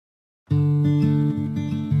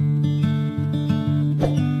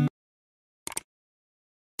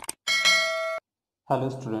Hello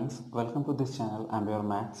students, welcome to this channel. I'm your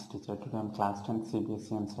maths teacher. Today I'm class 10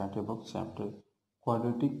 CBSE NCERT book chapter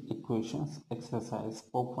Quadratic Equations exercise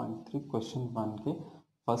 4.3 question 1 के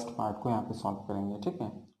first part को यहाँ पे solve करेंगे. ठीक है.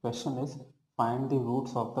 Question is find the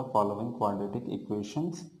roots of the following quadratic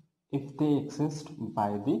equations if they exist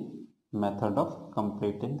by the method of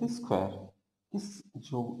completing the square. इस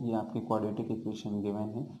जो ये आपकी क्वाड्रेटिक इक्वेशन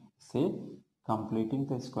गिवन है इसे कंप्लीटिंग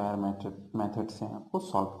द स्क्वायर मेथड से आपको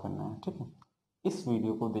सॉल्व करना है. ठीक है. इस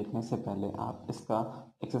वीडियो को देखने से पहले आप इसका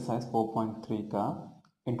एक्सरसाइज 4.3 का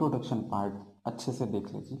इंट्रोडक्शन पार्ट अच्छे से देख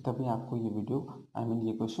लीजिए, तभी आपको ये वीडियो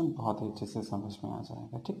ये क्वेश्चन बहुत ही अच्छे से समझ में आ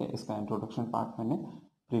जाएगा. ठीक है. इसका इंट्रोडक्शन पार्ट मैंने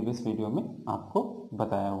प्रीवियस वीडियो में आपको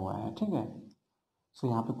बताया हुआ है. ठीक है. सो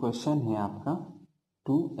यहाँ पे क्वेश्चन है आपका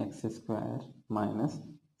 2x² minus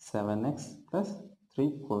 7x plus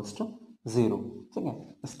 3 equals to 0. ठीक है.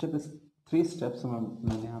 3 स्टेप्स में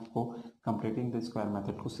मैंने आपको कंप्लीटिंग द स्क्वायर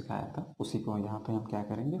मेथड को सिखाया था, उसी को यहाँ पे हम क्या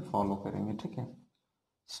करेंगे, फॉलो करेंगे. ठीक है.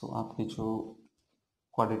 सो आपकी जो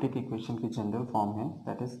क्वाड्रेटिक इक्वेशन की जनरल फॉर्म है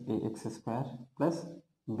that is ax² plus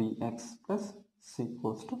bx plus c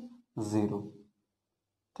equals to 0.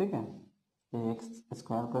 ठीक है.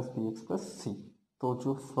 ax² plus bx plus c. तो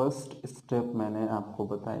जो फर्स्ट स्टेप मैंने आपको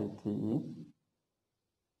बताई थी,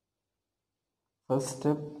 फर्स्ट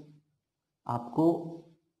स्टेप आपको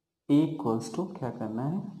a इक्वल्स टू क्या करना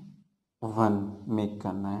है, 1 मेक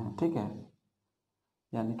करना है. ठीक है.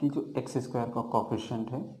 यानी कि जो x² का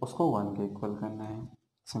कोफिशिएंट है उसको 1 के इक्वल करना है.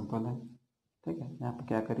 सिंपल है. ठीक है. यहाँ पे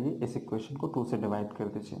क्या करिए, इस इक्वेशन को 2 से डिवाइड कर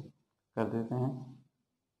दीजिए. कर देते हैं.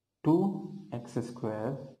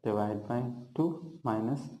 2x² divide by 2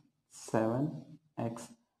 minus 7x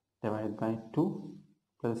divide by 2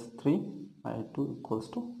 plus 3 by 2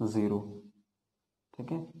 equals to 0.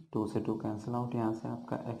 ठीक है. 2 से 2 कैंसिल आउट. यहाँ से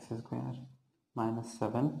आपका x² minus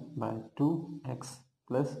 7 by 2x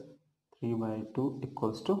plus 3 by 2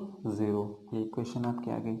 equals to 0. ये इक्वेशन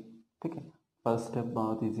आपकी आ गई. ठीक है. फर्स्ट स्टेप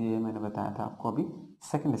बहुत इजी है, मैंने बताया था आपको. अभी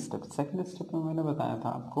सेकंड स्टेप में मैंने बताया था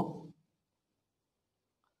आपको.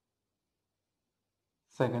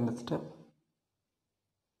 सेकंड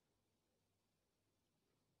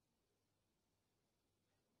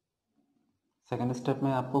स्टेप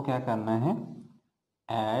में आपको क्या करना है,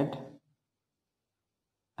 ऐड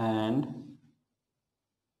एंड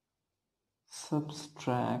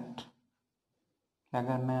सब्सट्रैक्ट. क्या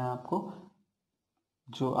करना है आपको,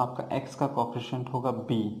 जो आपका x का कोफिशिएंट होगा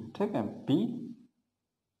b, ठीक है, b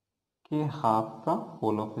के हाफ का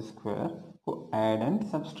होल ऑफ स्क्वायर को ऐड एंड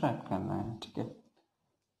सब्सट्रैक्ट करना है. ठीक है.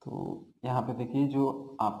 तो यहाँ पे देखिए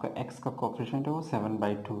जो आपका x का कोफिशिएंट है वो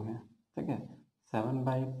 7/2 है. ठीक है.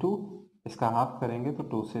 7/2 इसका हाफ करेंगे तो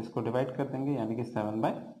 2 से इसको डिवाइड कर देंगे, यानी कि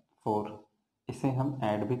 7/4. इसे हम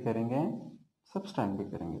ऐड भी करेंगे, सब्सट्रैक्ट भी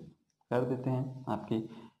करेंगे. कर देते हैं. आपकी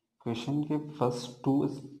क्वेश्चन के फर्स्ट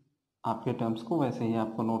 2 आपके टर्म्स को वैसे ही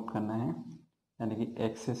आपको नोट करना है, यानी कि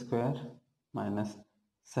x² माइनस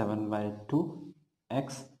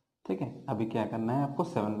 7/2x. ठीक है. अभी क्या करना है आपको,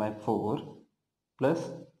 7/4 plus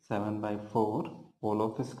 7/4 whole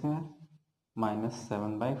of square minus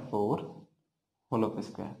 7/4 whole of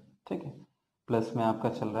square. ठीक है. प्लस में आपका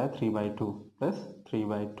चल रहा है 3/2 plus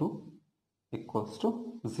 3/2 equals to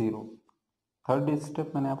 0. Third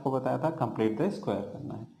step मैंने आपको बताया था कंप्लीट द स्क्वायर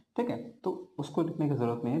करना है. ठीक है. तो उसको लिखने की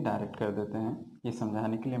ज़रूरत नहीं है, डायरेक्ट कर देते हैं. ये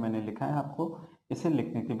समझाने के लिए मैंने लिखा है, आपको इसे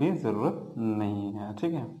लिखने की भी ज़रूरत नहीं है.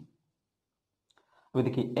 ठीक है. अभी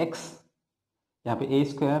देखिए x, यहाँ पे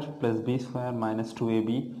a² plus b² minus 2ab,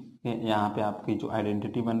 यहाँ पे आपकी जो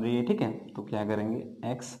आइडेंटिटी बन रही है. ठीक है. तो क्या करेंगे,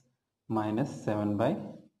 x minus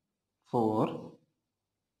 7/4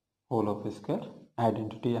 whole of square,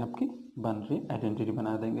 identity आपकी बन रही है, आइडेंटिटी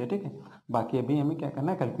बना देंगे. ठीक है. बाकी अभी हमें क्या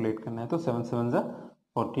करना है, कैलकुलेट करना है. तो 7 7 ज़ा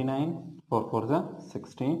 49, 4 4 ज़ा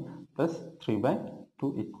 16 प्लस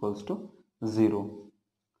 3/2 इक्वल्स टू 0.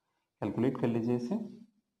 कैलकुलेट कर लीजिए इसे.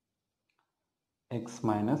 x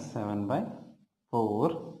minus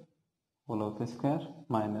 7/4 whole of square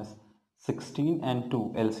minus 16 and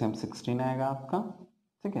 2 LCM 16 आएगा आपका.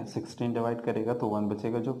 ठीक है. 16 डिवाइड करेगा तो 1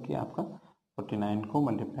 बचेगा, जो कि आपका 49 को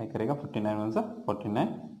मल्टीप्लाई करेगा. 49 1 ज़ा 49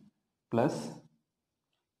 प्लस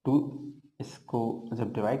 2 इसको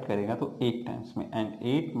जब डिवाइड करेगा तो 8 टाइम्स में, एंड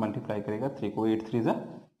 8 मल्टीप्लाई करेगा 3 को, 8 3 ज़ा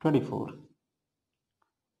 24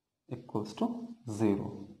 इक्वल्स टू 0.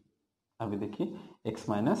 अभी देखिए x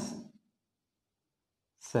minus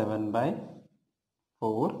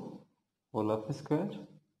 7/4 whole of square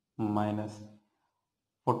minus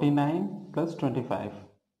 49 plus 24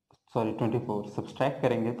 subtract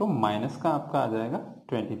करेंगे तो माइनस का आपका आ जाएगा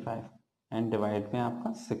 25 एंड डिवाइड में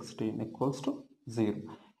आपका 16 इक्वल्स टू 0.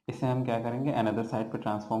 इसे हम क्या करेंगे, अनदर साइड पे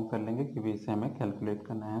ट्रांसफॉर्म कर लेंगे क्योंकि इसे हमें कैलकुलेट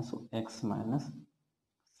करना है. सो x minus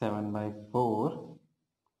 7/4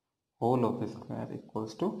 whole of square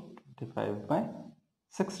equals to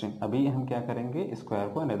 25/16। अभी हम क्या करेंगे, स्क्वायर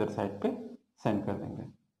को अनदर साइड पे सेंड कर देंगे।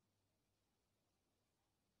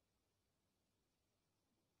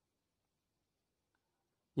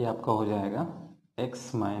 ये आपका हो जाएगा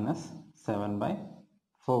x माइनस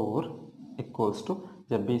 7/4 इक्वल्स टू,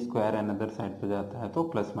 जब भी स्क्वायर अनदर साइड पे जाता है तो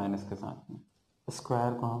प्लस माइनस के साथ में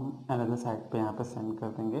स्क्वायर को हम अनदर साइड पे यहाँ पे सेंड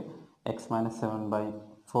कर देंगे। x माइनस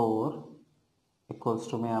 7/4 इक्वल्स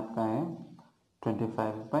टू में आपका है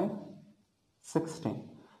 25/16।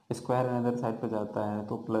 स्क्वायर अनदर साइड पे जाता है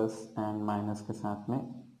तो प्लस एंड माइनस के साथ में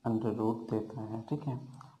अंडर रूट देता है, ठीक है।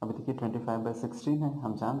 अभी देखिए 25/16 है,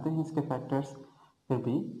 हम जानते हैं इसके फैक्टर्स, फिर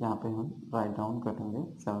भी यहाँ पे हम राइट डाउन करेंगे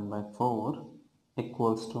 7/4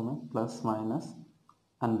 इक्वल्स टू में plus minus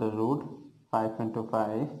under root 5 into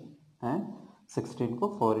 5 and 16 को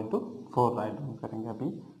 4 इंटू 4 राइट डाउन करेंगे।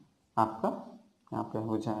 अभी आपका यहाँ पे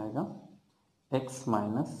हो जाएगा x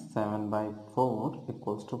minus 7/4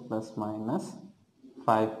 equals two plus minus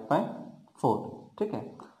 5/4, ठीक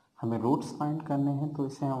है। हमें रूट्स फाइंड करने हैं तो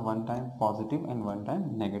इसे हम one time positive and one time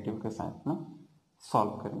negative के साथ में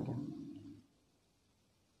सॉल्व करेंगे।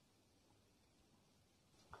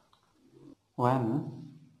 When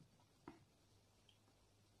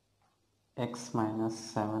x minus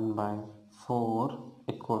 7/4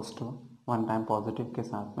 equals to one time positive के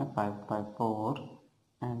साथ में 5/4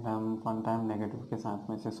 एंड हम वन टाइम नेगेटिव के साथ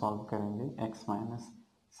में इसे सॉल्व करेंगे। x minus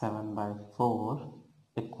 7/4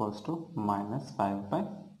 equals to minus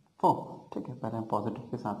 5/4, ठीक है। पहले हम पॉजिटिव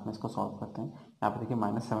के साथ में इसको सॉल्व करते हैं। यहाँ पे देखिए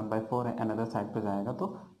माइनस 7/4 है, अनदर साइड पे जाएगा तो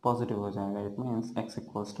पॉजिटिव हो जाएगा। It means x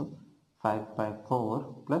equals to 5/4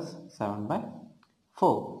 plus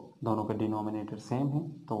 7/4। दोनों के डिनोमिनेटर सेम है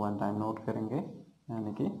तो वन टाइम नोट करेंगे,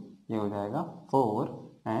 यानी कि ये हो जाएगा 4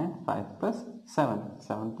 and 5 plus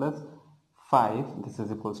 7 plus 5, this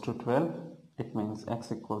is equals to 12। It means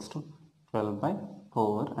x equals to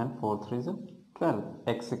 12/4 and 4 3 12।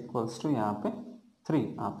 x equals to यहाँ पे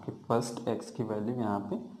 3, आपके फर्स्ट x की वैल्यू यहाँ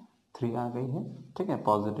पे 3 आ गई है, ठीक है।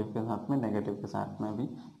 पॉजिटिव के साथ में नेगेटिव के साथ में भी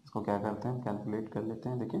इसको क्या करते हैं, कैलकुलेट कर लेते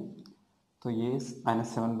हैं। देखिए तो ये माइनस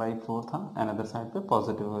 7/4 था, अनदर साइड पे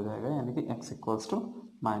पॉजिटिव हो जाएगा, यानी कि x equals to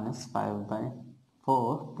minus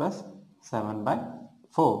 5/4 plus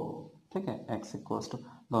 7/4, ठीक है। x इक्वल्स टू,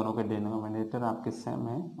 दोनों के डिनोमिनेटर आपके सेम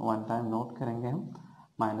है, वन टाइम नोट करेंगे हम।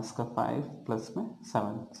 माइनस का 5 प्लस में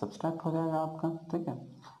 7 सब्सट्रैक्ट हो जाएगा आपका, ठीक है।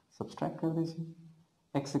 सब्सट्रैक्ट कर दीजिए।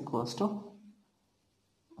 x इक्वल्स टू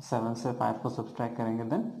 7 से 5 को सब्सट्रैक्ट करेंगे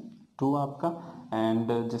देन 2 आपका,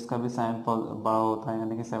 एंड जिसका भी साइन बड़ा होता है,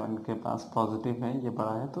 यानी कि 7 के पास पॉजिटिव है, ये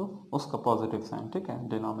बड़ा है तो उसका पॉजिटिव साइन, ठीक है।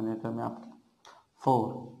 डिनोमिनेटर में आपके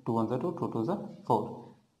 4, 2 1 2 2 2 4,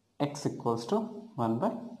 x इक्वल्स टू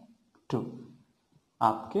 1/2।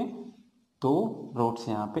 आपके दो रूट्स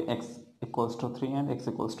यहाँ पे x equals to 3 and x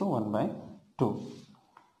equals to 1/2।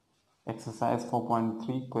 Exercise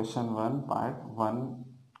 4.3 question 1 part 1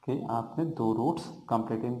 के आपने दो roots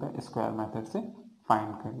completing the square method से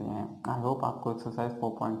फाइंड कर लिए हैं। आई होप आपको एक्सरसाइज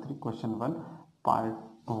 4.3 क्वेश्चन 1 पार्ट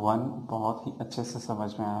 1 बहुत ही अच्छे से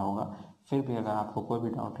समझ में आया होगा। फिर भी अगर आपको कोई भी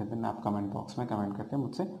डाउट है देन आप कमेंट बॉक्स में कमेंट करके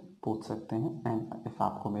मुझसे पूछ सकते हैं। एंड इफ़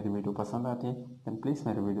आपको मेरी वीडियो पसंद आती है देन प्लीज़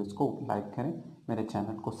मेरे वीडियोज़ को लाइक करें, मेरे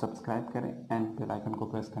चैनल को सब्सक्राइब करें एंड बेल आइकन को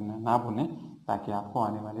प्रेस करना ना भूलें, ताकि आपको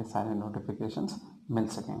आने वाले सारे नोटिफिकेशंस मिल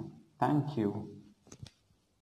सकें। Thank you.